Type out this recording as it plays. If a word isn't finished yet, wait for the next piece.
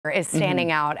is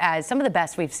standing out as some of the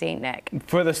best we've seen, Nick.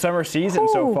 For the summer season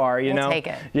so far, you know. Take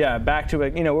it. Yeah, back to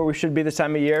where we should be this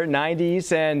time of year,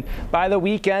 90s, and by the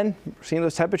weekend, we're seeing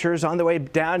those temperatures on the way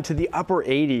down to the upper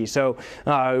 80s. So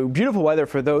beautiful weather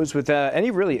for those with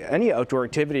any outdoor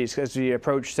activities as we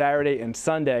approach Saturday and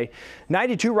Sunday.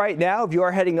 92 right now. If you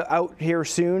are heading out here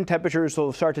soon, temperatures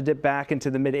will start to dip back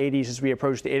into the mid 80s as we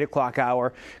approach the 8 o'clock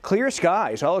hour. Clear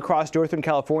skies all across northern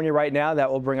California right now.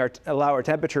 That will allow our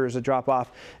temperatures to drop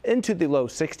off into the low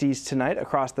 60s tonight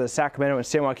across the Sacramento and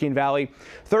San Joaquin Valley.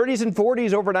 30s and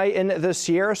 40s overnight in the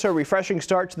Sierra, so a refreshing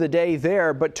start to the day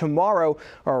there. But tomorrow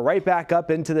are right back up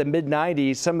into the mid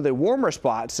 90s. Some of the warmer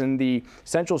spots in the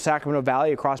central Sacramento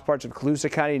Valley across parts of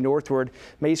Colusa County northward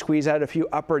may squeeze out a few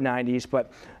upper 90s.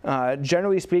 But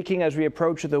generally speaking, as we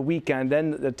approach the weekend,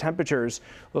 then the temperatures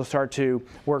will start to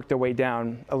work their way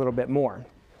down a little bit more.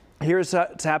 Here's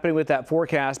what's happening with that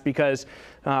forecast, because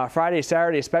Friday,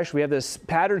 Saturday especially, we have this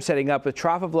pattern setting up with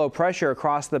trough of low pressure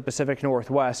across the Pacific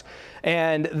Northwest.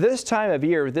 And this time of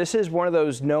year, this is one of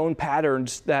those known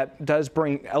patterns that does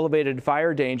bring elevated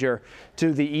fire danger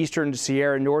to the eastern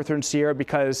Sierra, northern Sierra,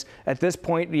 because at this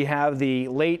point we have the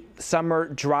late summer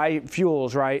dry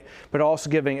fuels, right? But also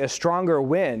giving a stronger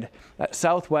wind,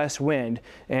 southwest wind.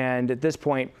 And at this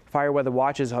point, fire weather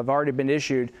watches have already been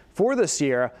issued for the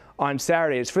Sierra on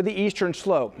Saturdays for the eastern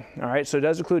slope. All right, so it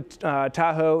does include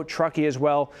Tahoe, Truckee as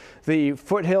well. The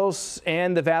foothills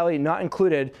and the valley not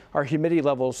included. Our humidity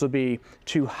levels will be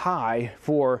too high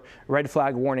for red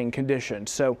flag warning conditions.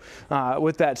 So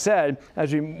with that said,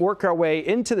 as we work our way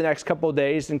into the next couple of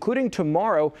days, including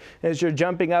tomorrow, as you're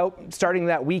jumping out, starting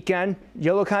that weekend,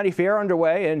 Yolo County Fair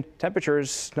underway, and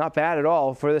temperatures not bad at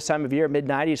all for this time of year, mid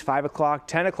 90s, 5 o'clock,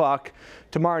 10 o'clock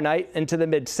tomorrow night into the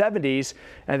mid 70s,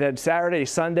 and then Saturday,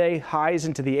 Sunday, highs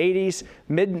into the 80s,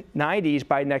 mid 90s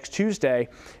by next Tuesday.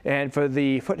 And for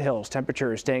the foothills,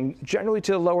 temperatures staying generally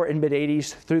to the lower and mid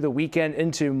 80s through the weekend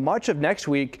into much of next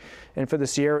week. And for the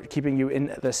Sierra, keeping you in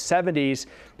the 70s.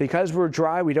 Because we're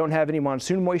dry, we don't have any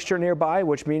monsoon moisture nearby,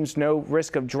 which means no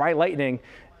risk of dry lightning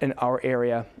in our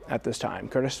area at this time.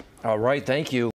 Curtis? All right, thank you.